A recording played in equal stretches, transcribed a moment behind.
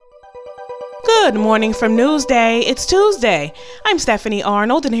Good morning from Newsday. It's Tuesday. I'm Stephanie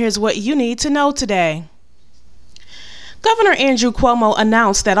Arnold, and here's what you need to know today. Governor Andrew Cuomo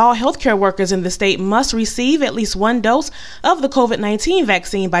announced that all healthcare workers in the state must receive at least one dose of the COVID-19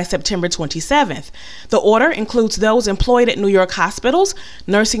 vaccine by September 27th. The order includes those employed at New York hospitals,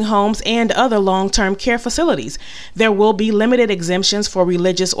 nursing homes, and other long-term care facilities. There will be limited exemptions for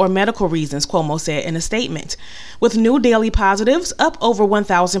religious or medical reasons, Cuomo said in a statement. With new daily positives up over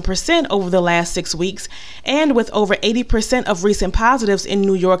 1,000% over the last 6 weeks, and with over 80% of recent positives in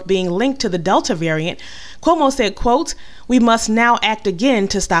New York being linked to the Delta variant, Cuomo said, quote, "We must now act again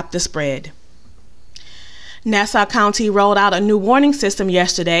to stop the spread." Nassau County rolled out a new warning system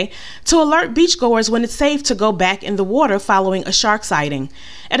yesterday to alert beachgoers when it's safe to go back in the water following a shark sighting.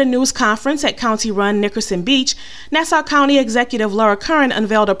 At a news conference at county-run Nickerson Beach, Nassau County Executive Laura Curran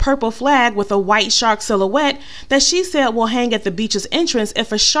unveiled a purple flag with a white shark silhouette that she said will hang at the beach's entrance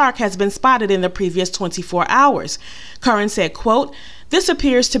if a shark has been spotted in the previous 24 hours. Curran said, quote, "This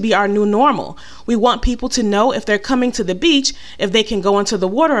appears to be our new normal. We want people to know if they're coming to the beach, if they can go into the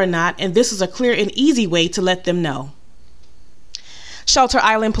water or not, and this is a clear and easy way to let them know." Shelter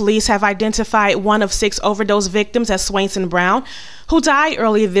Island police have identified one of 6 overdose victims as Swainson Brown, who died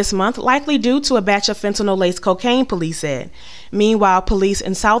earlier this month, likely due to a batch of fentanyl-laced cocaine, police said. Meanwhile, police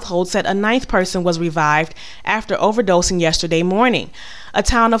in Southold said a 9th person was revived after overdosing yesterday morning. A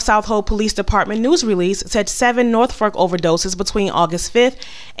Town of Southold Police Department news release said 7 North Fork overdoses between August 5th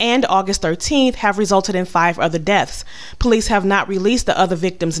and August 13th have resulted in 5 other deaths. Police have not released the other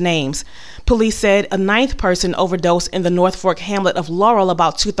victims' names. Police said a 9th person overdosed in the North Fork hamlet of Laurel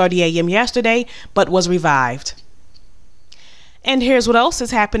about 2:30 a.m. yesterday, but was revived. And here's what else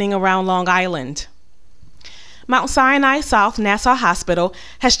is happening around Long Island. Mount Sinai South Nassau Hospital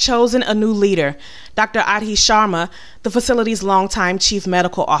has chosen a new leader, Dr. Adhi Sharma, the facility's longtime chief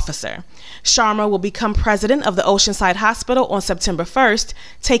medical officer. Sharma will become president of the Oceanside Hospital on September 1st,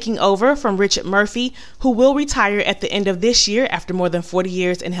 taking over from Richard Murphy, who will retire at the end of this year after more than 40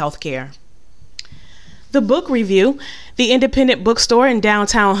 years in healthcare. The Book Review, the independent bookstore in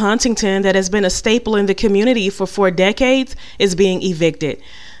downtown Huntington that has been a staple in the community for 4 decades, is being evicted.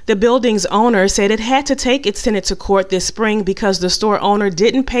 The building's owner said it had to take its tenant to court this spring because the store owner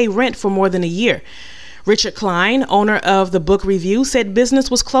didn't pay rent for more than a year. Richard Klein, owner of the Book Review, said business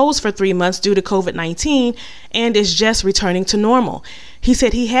was closed for 3 months due to COVID-19 and is just returning to normal. He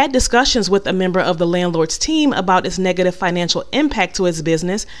said he had discussions with a member of the landlord's team about its negative financial impact to his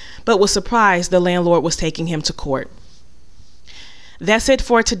business, but was surprised the landlord was taking him to court. That's it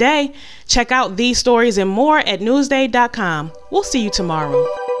for today. Check out these stories and more at Newsday.com. We'll see you tomorrow.